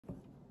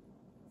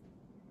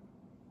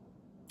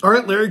All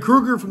right, Larry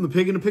Krueger from the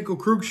Pig and a Pickle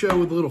Krug Show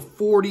with a little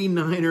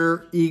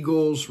 49er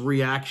Eagles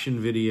reaction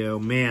video.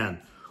 Man,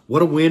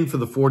 what a win for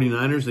the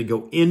 49ers. They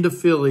go into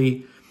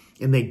Philly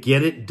and they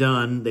get it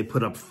done. They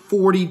put up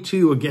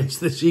 42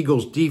 against this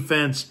Eagles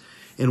defense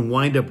and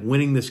wind up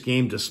winning this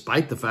game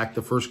despite the fact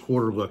the first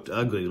quarter looked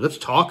ugly. Let's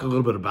talk a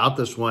little bit about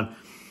this one.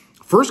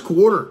 First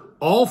quarter,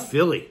 all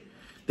Philly.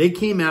 They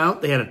came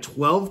out, they had a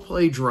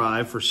 12-play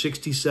drive for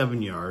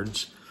 67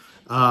 yards.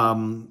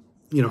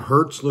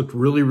 Hurts looked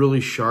really,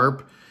 really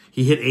sharp.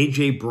 He hit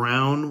A.J.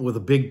 Brown with a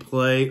big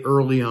play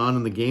early on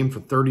in the game for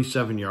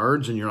 37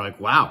 yards, and you're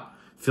like, wow,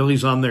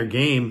 Philly's on their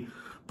game.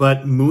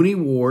 But Mooney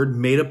Ward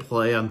made a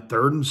play on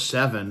 3rd and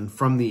 7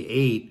 from the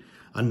 8,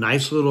 a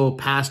nice little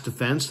pass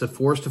defense that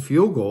forced a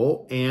field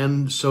goal,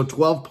 and so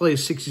 12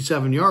 plays,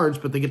 67 yards,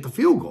 but they get the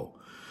field goal.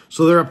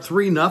 So they're up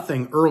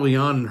 3-0 early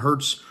on, and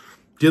Hurts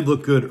did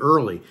look good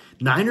early.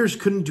 Niners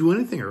couldn't do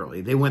anything early.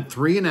 They went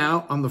 3 and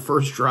out on the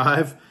first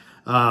drive.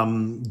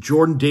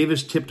 Jordan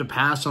Davis tipped a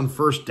pass on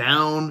first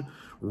down.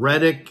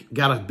 Reddick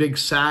got a big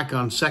sack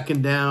on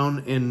second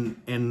down,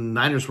 and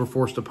Niners were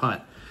forced to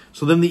punt.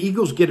 So then the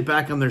Eagles get it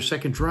back on their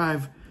second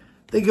drive.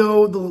 They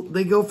go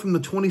from the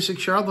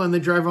 26-yard line. They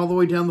drive all the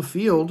way down the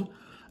field.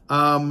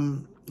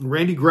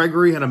 Randy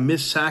Gregory had a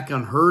missed sack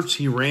on Hurts.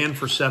 He ran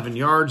for 7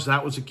 yards.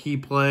 That was a key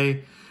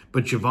play.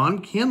 But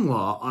Javon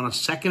Kinlaw on a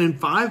 2nd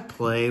and 5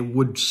 play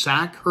would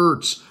sack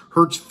Hurts.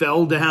 Hurts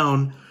fell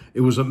down.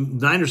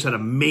 Niners had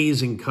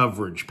amazing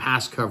coverage,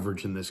 pass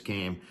coverage in this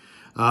game.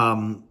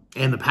 And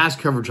the pass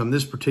coverage on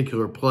this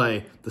particular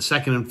play, the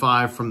 2nd and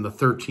 5 from the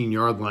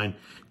 13-yard line,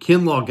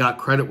 Kinlaw got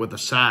credit with a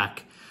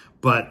sack.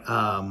 But,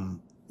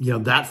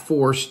 that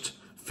forced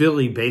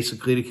Philly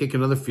basically to kick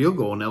another field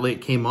goal. And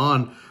Elliott came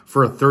on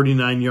for a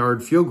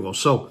 39-yard field goal.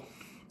 So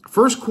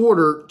first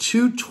quarter,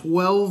 2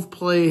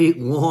 12-play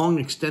long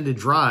extended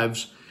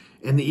drives,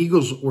 and the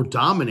Eagles were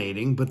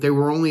dominating, but they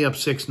were only up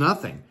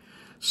 6-0.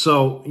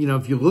 So,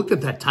 if you looked at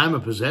that time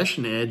of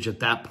possession edge at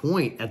that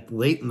point,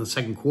 late in the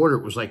second quarter,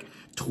 it was like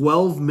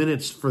 12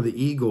 minutes for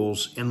the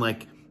Eagles and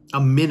like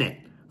a minute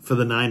for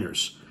the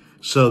Niners.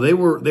 So they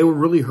were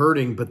really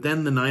hurting, but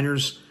then the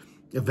Niners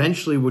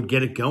eventually would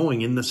get it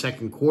going in the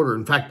second quarter.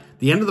 In fact,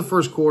 the end of the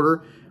first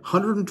quarter,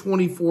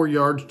 124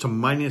 yards to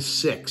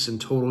 -6 in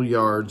total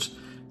yards.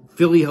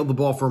 Philly held the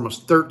ball for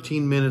almost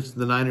 13 minutes.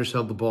 The Niners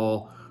held the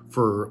ball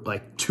for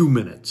like 2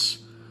 minutes.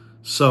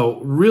 So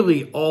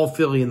really all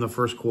Philly in the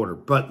first quarter.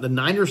 But the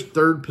Niners'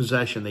 third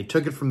possession, they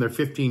took it from their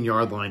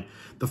 15-yard line.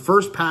 The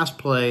first pass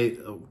play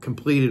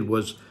completed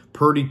was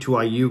Purdy to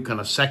Ayuk on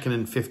a 2nd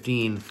and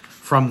 15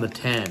 from the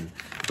 10.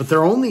 But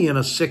they're only in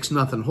a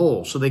 6-0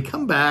 hole. So they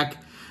come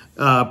back.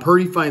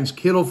 Purdy finds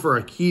Kittle for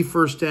a key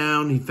first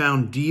down. He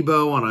found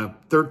Debo on a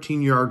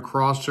 13-yard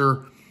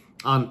crosser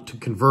to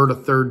convert a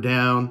 3rd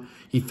down.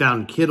 He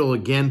found Kittle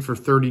again for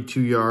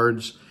 32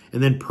 yards.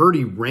 And then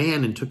Purdy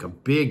ran and took a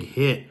big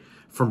hit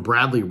from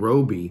Bradley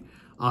Roby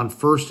on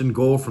 1st and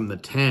goal from the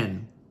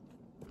 10.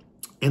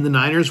 And the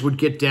Niners would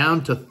get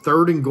down to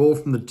 3rd and goal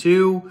from the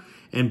 2,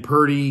 and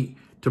Purdy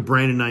to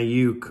Brandon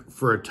Ayuk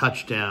for a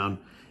touchdown.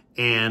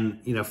 And,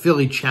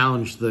 Philly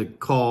challenged the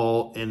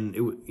call, and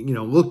it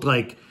looked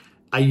like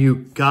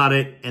Ayuk got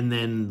it, and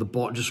then the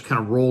ball just kind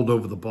of rolled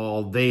over the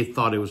ball. They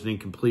thought it was an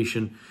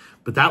incompletion,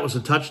 but that was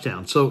a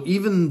touchdown. So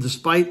even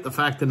despite the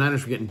fact the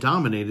Niners were getting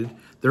dominated,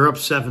 they're up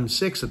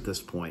 7-6 at this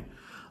point.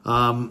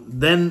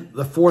 Then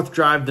the fourth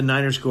drive, the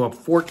Niners go up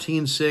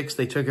 14-6.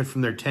 They took it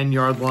from their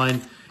 10-yard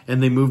line,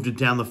 and they moved it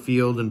down the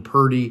field, and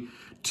Purdy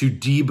to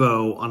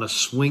Debo on a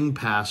swing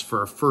pass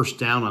for a first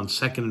down on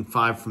 2nd and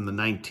 5 from the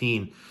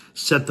 19.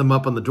 Set them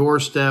up on the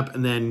doorstep,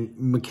 and then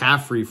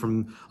McCaffrey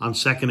on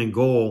 2nd and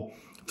goal,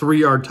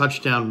 3-yard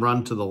touchdown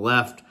run to the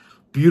left.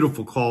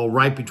 Beautiful call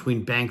right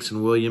between Banks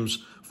and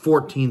Williams.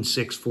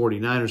 14-6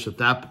 49ers at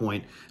that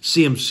point.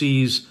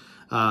 CMC's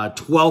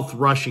 12th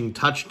rushing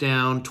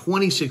touchdown,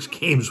 26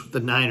 games with the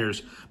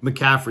Niners.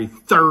 McCaffrey,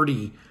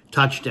 30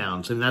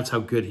 touchdowns, and that's how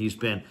good he's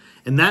been.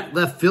 And that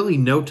left Philly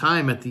no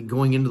time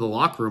going into the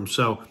locker room.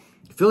 So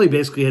Philly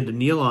basically had to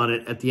kneel on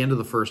it at the end of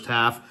the first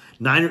half.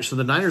 So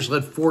the Niners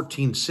led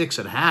 14-6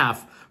 at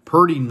half.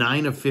 Purdy,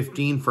 9 of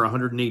 15 for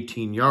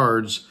 118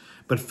 yards.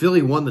 But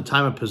Philly won the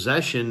time of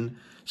possession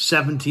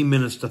 17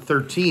 minutes to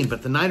 13.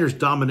 But the Niners'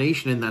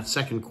 domination in that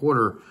second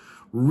quarter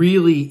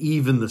really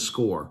evened the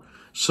score.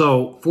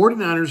 So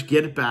 49ers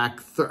get it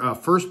back,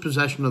 first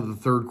possession of the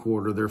third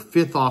quarter, their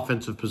 5th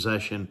offensive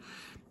possession.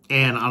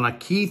 And on a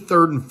key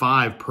 3rd and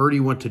 5, Purdy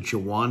went to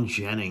Jawan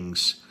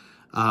Jennings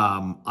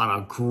on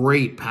a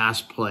great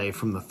pass play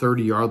from the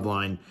 30-yard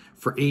line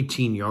for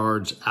 18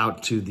 yards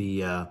out to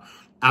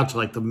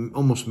like the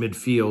almost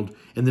midfield.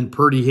 And then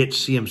Purdy hit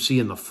CMC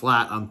in the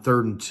flat on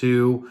 3rd and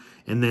 2.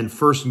 And then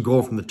 1st and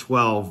goal from the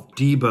 12,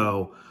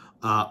 Debo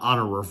on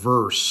a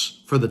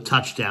reverse for the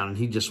touchdown, and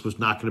he just was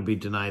not going to be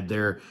denied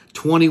there.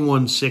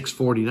 21-6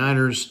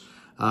 49ers,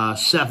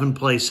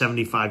 7-play,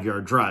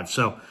 75-yard drive.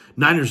 So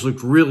Niners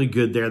looked really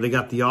good there. They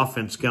got the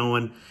offense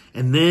going.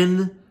 And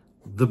then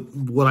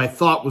what I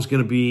thought was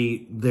going to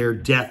be their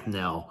death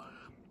knell,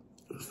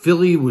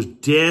 Philly was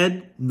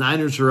dead.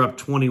 Niners are up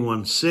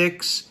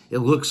 21-6. It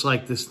looks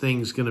like this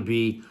thing's going to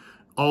be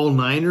all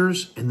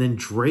Niners. And then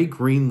Dre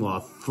Greenlaw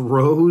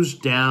throws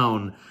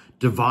down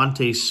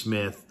Devontae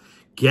Smith,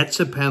 gets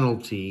a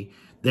penalty,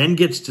 then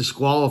gets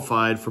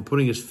disqualified for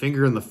putting his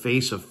finger in the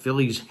face of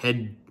Philly's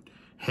head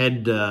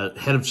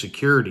of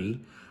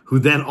security, who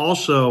then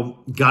also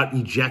got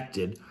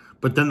ejected.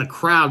 But then the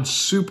crowd's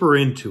super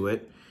into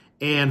it,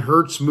 and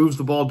Hurts moves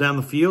the ball down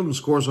the field and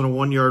scores on a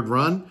 1-yard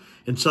run,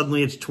 and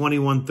suddenly it's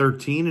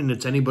 21-13, and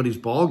it's anybody's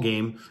ball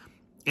game.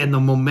 And the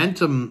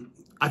momentum,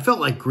 I felt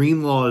like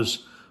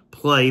Greenlaw's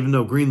play, even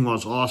though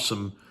Greenlaw's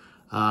awesome,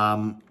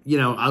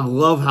 I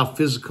love how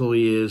physical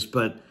he is,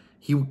 but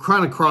he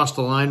kind of crossed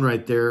the line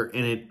right there,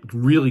 and it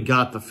really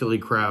got the Philly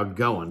crowd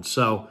going.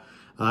 So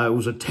it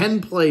was a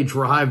 10-play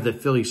drive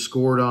that Philly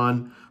scored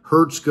on.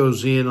 Hurts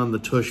goes in on the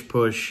tush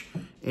push,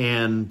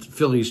 and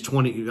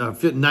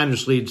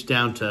Niners leads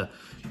down to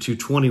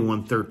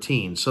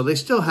 21-13. So they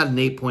still had an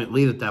 8-point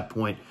lead at that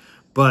point.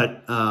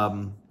 But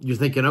you're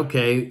thinking,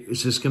 okay,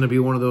 is this going to be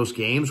one of those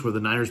games where the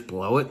Niners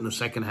blow it in the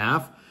second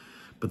half?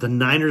 But the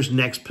Niners'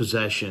 next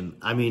possession,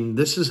 I mean,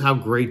 this is how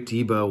great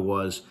Debo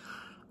was.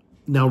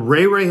 Now,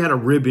 Ray had a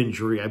rib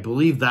injury. I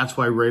believe that's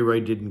why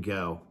Ray didn't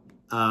go.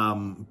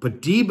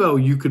 But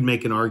Debo, you could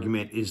make an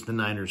argument, is the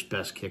Niners'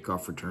 best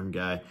kickoff return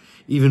guy,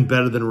 even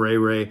better than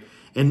Ray.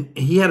 And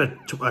he had a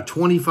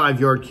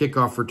 25-yard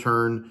kickoff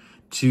return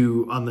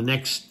on the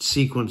next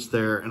sequence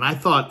there. And I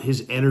thought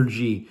his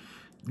energy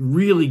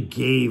really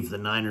gave the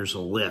Niners a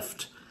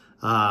lift.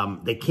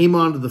 They came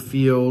onto the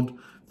field.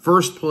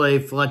 First play,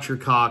 Fletcher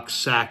Cox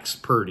sacks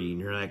Purdy.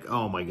 And you're like,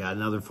 oh, my God,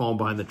 now they're falling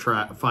behind the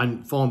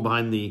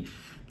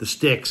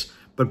sticks.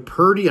 But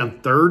Purdy on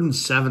 3rd and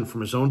 7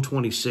 from his own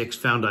 26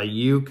 found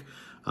Ayuk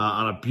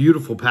on a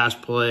beautiful pass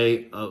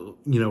play.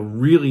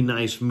 Really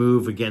nice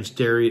move against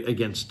Slay.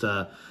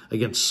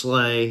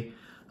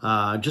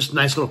 Just a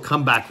nice little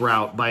comeback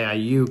route by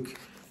Ayuk,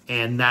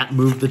 and that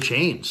moved the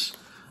chains.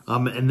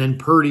 And then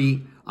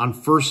Purdy on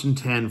 1st and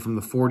 10 from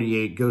the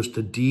 48 goes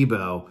to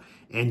Debo,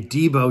 and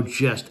Debo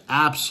just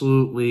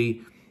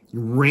absolutely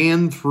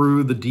ran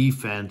through the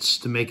defense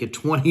to make it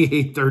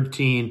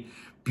 28-13.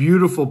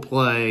 Beautiful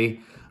play.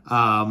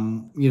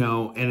 And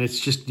it's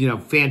just,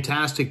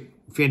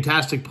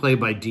 fantastic play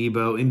by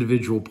Debo,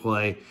 individual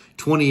play,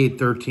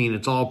 28-13.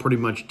 It's all pretty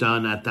much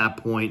done at that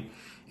point.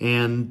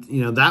 And,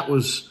 that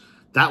was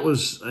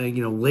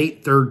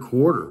late third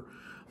quarter.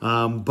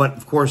 But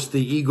of course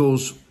the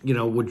Eagles, it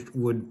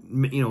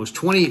was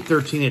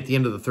 28-13 at the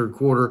end of the third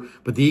quarter,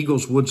 but the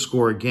Eagles would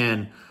score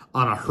again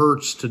on a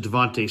Hurts to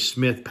Devontae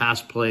Smith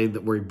pass play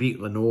where he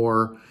beat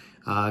Lenore.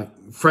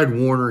 Fred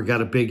Warner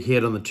got a big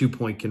hit on the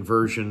 2-point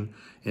conversion.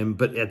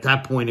 But at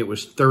that point, it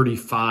was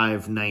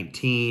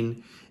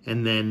 35-19.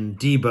 And then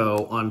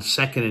Debo on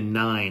 2nd and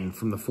 9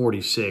 from the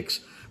 46.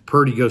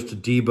 Purdy goes to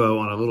Debo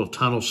on a little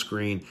tunnel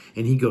screen,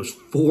 and he goes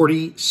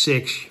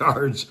 46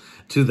 yards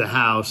to the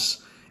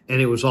house,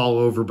 and it was all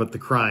over but the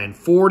crying.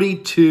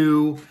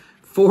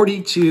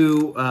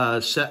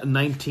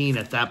 42-19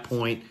 at that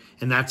point,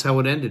 and that's how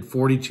it ended,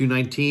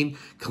 42-19.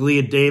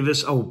 Kalia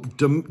Davis,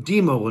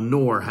 Demo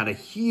Lenore had a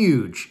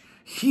huge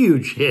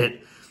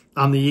hit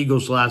on the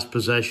Eagles' last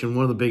possession,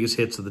 one of the biggest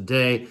hits of the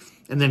day.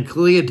 And then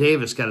Kalia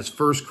Davis got his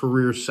first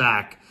career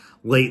sack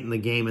late in the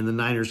game, and the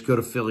Niners go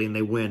to Philly and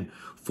they win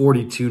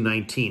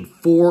 42-19.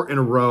 4 in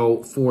a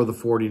row for the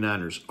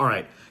 49ers. All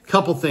right,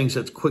 couple things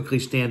that quickly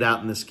stand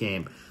out in this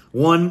game.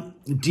 One,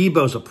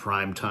 Debo's a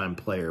primetime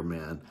player,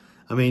 man.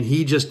 I mean,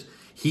 he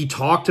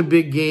talked a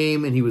big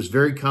game, and he was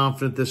very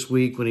confident this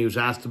week when he was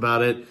asked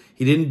about it.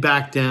 He didn't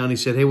back down. He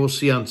said, hey, we'll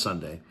see you on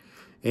Sunday.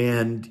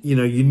 And,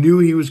 you knew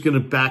he was going to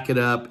back it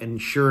up,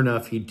 and sure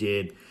enough, he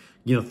did.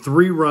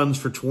 3 runs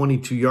for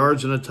 22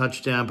 yards and a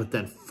touchdown, but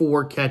then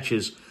 4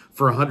 catches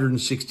for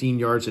 116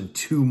 yards and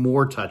 2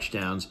 more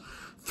touchdowns.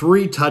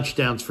 3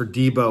 touchdowns for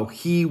Debo.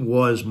 He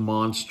was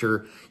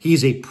monster.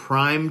 He's a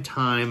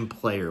prime-time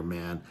player,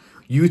 man.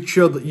 You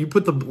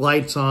put the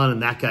lights on,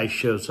 and that guy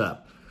shows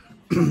up.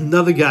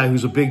 Another guy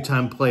who's a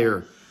big-time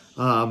player,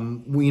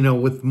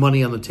 with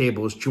money on the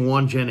table is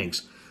Juwan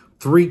Jennings.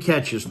 3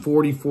 catches,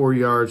 44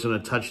 yards, and a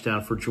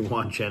touchdown for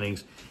Juwan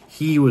Jennings.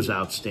 He was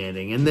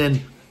outstanding. And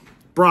then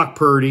Brock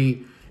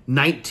Purdy,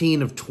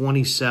 19 of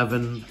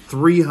 27,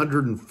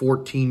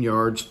 314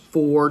 yards,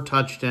 4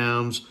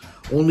 touchdowns,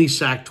 only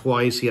sacked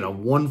twice. He had a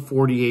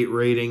 148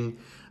 rating.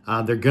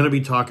 They're going to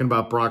be talking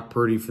about Brock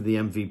Purdy for the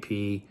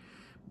MVP.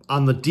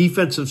 On the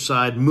defensive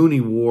side,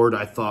 Mooney Ward,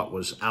 I thought,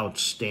 was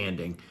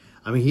outstanding.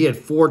 I mean, he had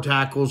 4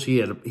 tackles. He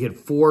had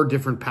 4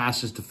 different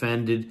passes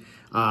defended.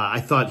 I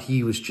thought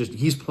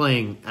he's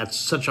playing at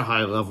such a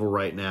high level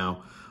right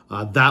now.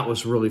 That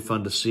was really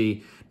fun to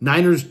see.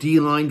 Niners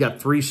D-line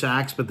got 3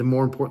 sacks, but then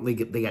more importantly,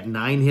 they got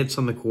 9 hits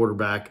on the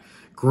quarterback.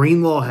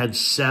 Greenlaw had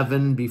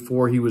 7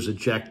 before he was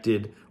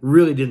ejected.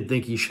 Really didn't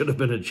think he should have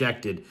been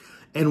ejected.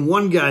 And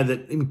one guy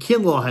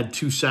Kinlaw had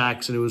 2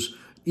 sacks, and it was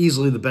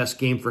easily the best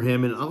game for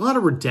him. And a lot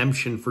of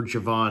redemption for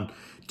Javon,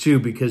 too,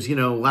 because,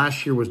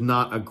 last year was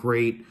not a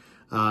great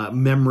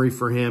memory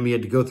for him. He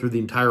had to go through the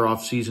entire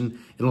offseason.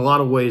 In a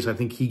lot of ways, I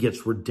think he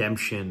gets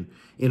redemption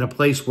in a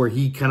place where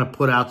he kind of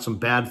put out some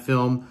bad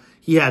film.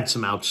 He had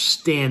some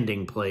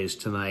outstanding plays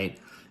tonight,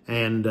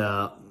 and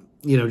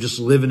just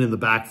living in the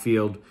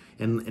backfield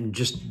and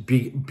just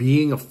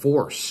being a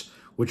force,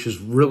 which is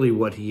really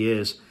what he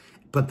is.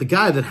 But the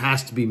guy that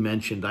has to be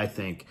mentioned, I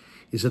think,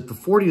 is that the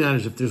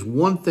 49ers, if there's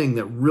one thing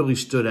that really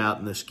stood out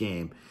in this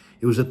game,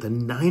 it was that the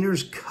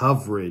Niners'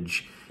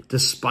 coverage,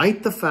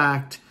 despite the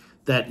fact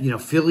that,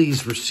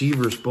 Philly's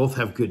receivers both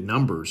have good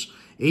numbers.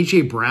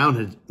 A.J. Brown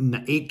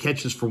had 8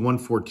 catches for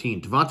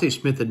 114. Devontae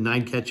Smith had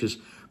 9 catches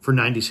for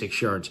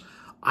 96 yards.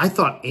 I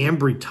thought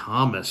Ambry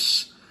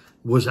Thomas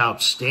was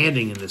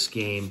outstanding in this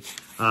game.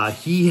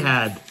 He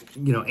had,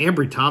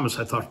 Ambry Thomas,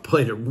 I thought,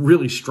 played a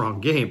really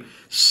strong game.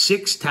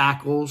 6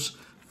 tackles,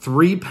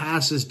 3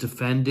 passes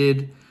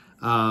defended,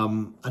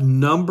 a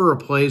number of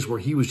plays where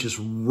he was just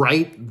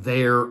right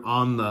there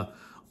on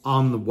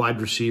the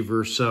wide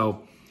receiver.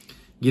 So,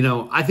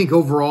 I think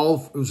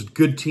overall it was a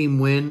good team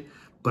win,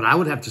 but I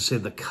would have to say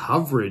the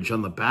coverage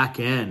on the back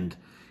end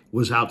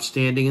was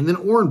outstanding. And then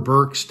Oren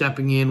Burke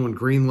stepping in when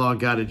Greenlaw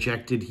got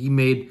ejected. He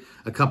made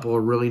a couple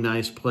of really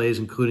nice plays,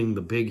 including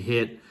the big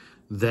hit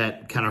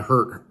that kind of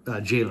hurt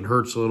Jalen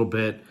Hurts a little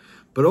bit.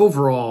 But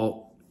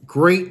overall,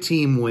 great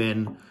team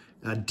win.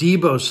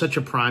 Debo's such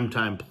a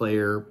primetime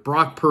player.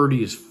 Brock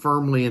Purdy is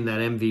firmly in that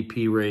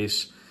MVP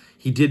race.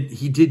 He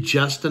did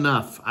just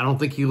enough. I don't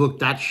think he looked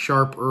that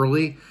sharp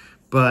early,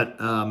 but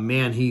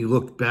man, he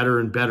looked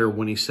better and better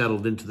when he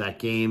settled into that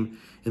game.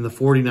 And the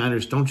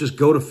 49ers don't just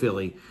go to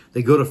Philly.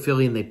 They go to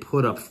Philly and they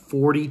put up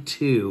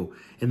 42,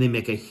 and they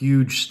make a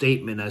huge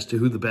statement as to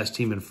who the best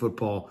team in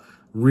football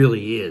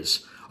really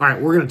is. All right,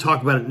 we're going to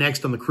talk about it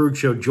next on The Krug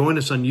Show. Join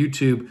us on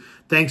YouTube.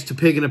 Thanks to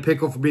Pig and a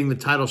Pickle for being the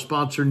title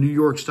sponsor, New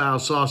York Style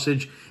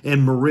Sausage,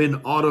 and Marin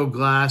Auto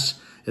Glass,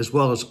 as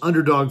well as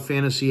Underdog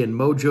Fantasy and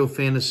Mojo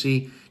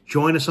Fantasy.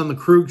 Join us on The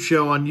Krug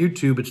Show on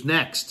YouTube. It's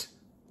next.